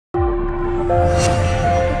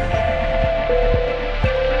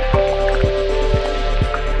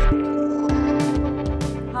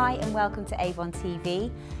Hi and welcome to AVON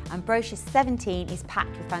TV, and Brochure 17 is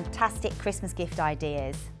packed with fantastic Christmas gift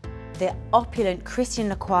ideas. The opulent Christian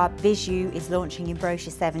Lacroix bijou is launching in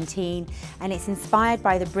Brochure 17, and it's inspired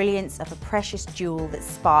by the brilliance of a precious jewel that's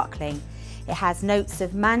sparkling. It has notes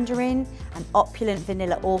of mandarin and opulent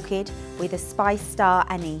vanilla orchid with a spice star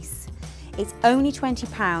anise. It's only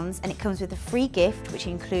 £20 and it comes with a free gift which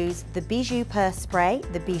includes the Bijou Purse Spray,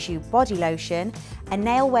 the Bijou Body Lotion, a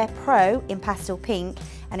Nailwear Pro in pastel pink,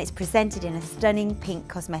 and it's presented in a stunning pink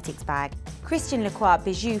cosmetics bag. Christian Lacroix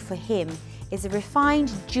bijou for him is a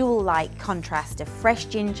refined jewel-like contrast of fresh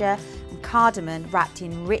ginger and cardamom wrapped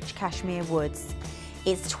in rich cashmere woods.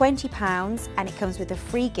 It's £20 and it comes with a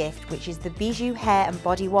free gift which is the Bijou Hair and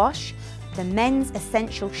Body Wash, the Men's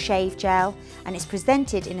Essential Shave Gel, and it's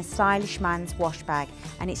presented in a stylish man's wash bag,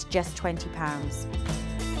 and it's just £20.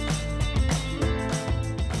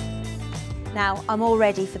 Now I'm all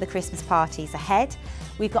ready for the Christmas parties ahead.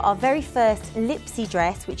 We've got our very first Lipsy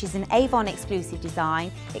dress, which is an Avon exclusive design.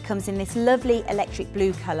 It comes in this lovely electric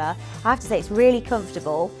blue colour. I have to say it's really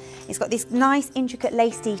comfortable. It's got this nice intricate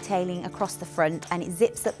lace detailing across the front, and it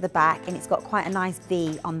zips up the back, and it's got quite a nice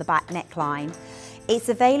V on the back neckline. It's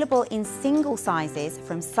available in single sizes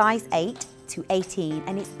from size 8 to 18,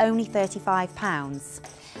 and it's only £35.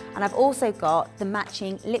 And I've also got the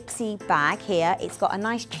matching Lipsy bag here. It's got a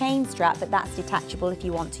nice chain strap, but that's detachable if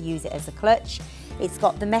you want to use it as a clutch. It's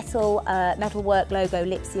got the metalwork logo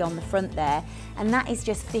Lipsy on the front there, and that is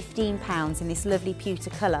just £15 in this lovely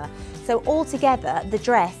pewter colour. So altogether, the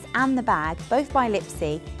dress and the bag, both by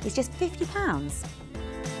Lipsy, is just £50.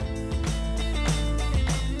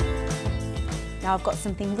 Now I've got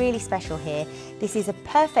something really special here. This is a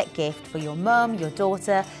perfect gift for your mum, your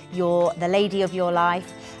daughter, the lady of your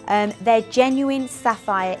life. They're genuine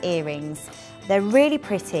sapphire earrings. They're really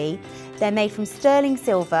pretty. They're made from sterling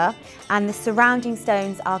silver, and the surrounding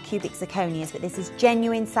stones are cubic zirconias, but this is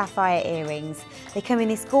genuine sapphire earrings. They come in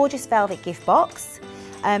this gorgeous velvet gift box.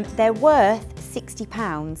 They're worth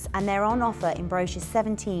 £60 and they're on offer in Brochure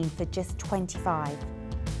 17 for just £25.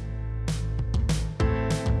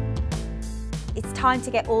 It's time to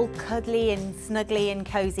get all cuddly and snuggly and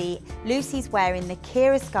cosy. Lucy's wearing the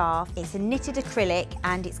Kira scarf. It's a knitted acrylic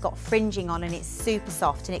and it's got fringing on, and it's super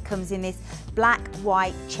soft, and it comes in this black,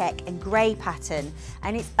 white, check and grey pattern,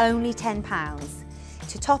 and it's only £10.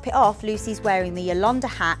 To top it off, Lucy's wearing the Yolanda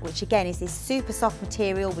hat, which again is this super soft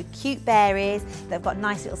material with cute bear ears. They've got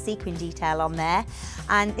nice little sequin detail on there,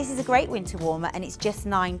 and this is a great winter warmer, and it's just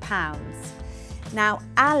 £9. Now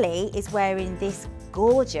Ali is wearing this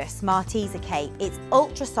gorgeous Martesa cape. It's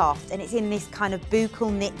ultra soft and it's in this kind of buccal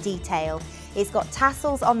knit detail. It's got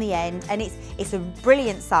tassels on the end, and it's a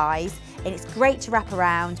brilliant size, and it's great to wrap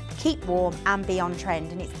around, keep warm and be on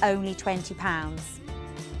trend, and it's only £20.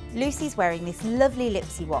 Lucy's wearing this lovely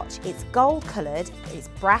Lipsy watch. It's gold coloured, it's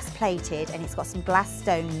brass plated, and it's got some glass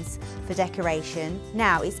stones for decoration.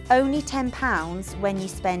 Now it's only £10 when you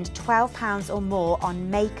spend £12 or more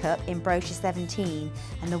on makeup in Brochure 17,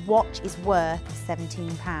 and the watch is worth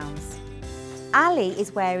 £17. Ali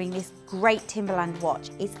is wearing this great Timberland watch.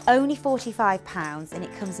 It's only £45 and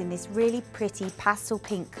it comes in this really pretty pastel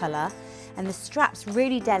pink colour, and the strap's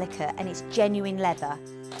really delicate and it's genuine leather.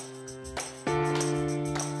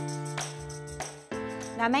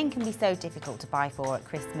 Now men can be so difficult to buy for at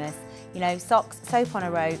Christmas. You know, socks, soap on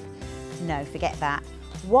a rope, no, forget that.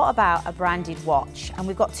 What about a branded watch? And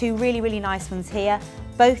we've got two really nice ones here,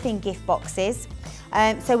 both in gift boxes.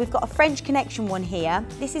 So we've got a French Connection one here.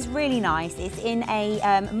 This is really nice. It's in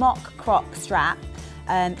a mock croc strap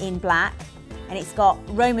in black, and it's got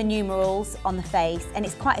Roman numerals on the face, and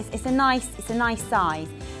it's a nice size.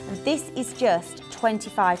 And this is just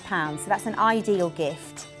 £25, so that's an ideal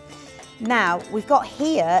gift. Now we've got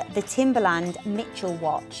here the Timberland Mitchell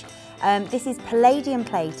watch. This is palladium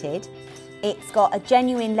plated. It's got a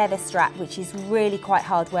genuine leather strap, which is really quite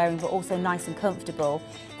hard wearing but also nice and comfortable.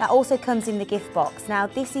 That also comes in the gift box. Now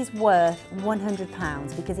this is worth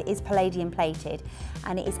 £100 because it is palladium plated,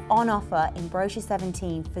 and it is on offer in Brochure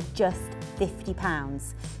 17 for just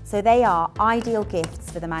 £50. So they are ideal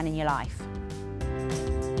gifts for the man in your life.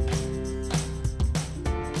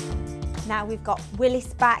 Now we've got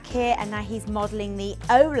Willis back here, and now he's modelling the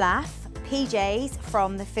Olaf PJs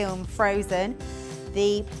from the film Frozen.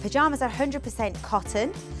 The pyjamas are 100%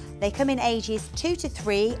 cotton. They come in ages 2 to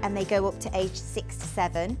 3 and they go up to age 6 to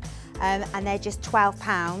 7. And they're just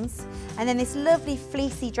 £12. And then this lovely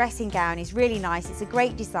fleecy dressing gown is really nice. It's a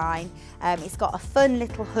great design. It's got a fun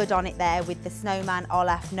little hood on it there with the snowman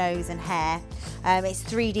Olaf nose and hair. It's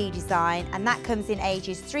 3D design, and that comes in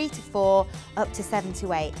ages 3 to 4 up to 7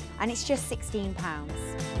 to 8, and it's just £16.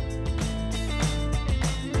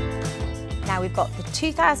 Now we've got the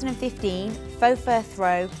 2015 faux fur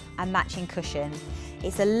throw and matching cushion.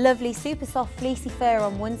 It's a lovely super soft fleecy fur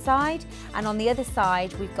on one side, and on the other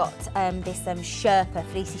side we've got this Sherpa,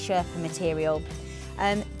 fleecy Sherpa material.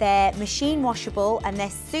 They're machine washable and they're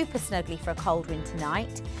super snuggly for a cold winter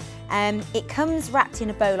night. It comes wrapped in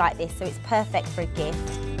a bow like this, so it's perfect for a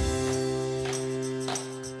gift.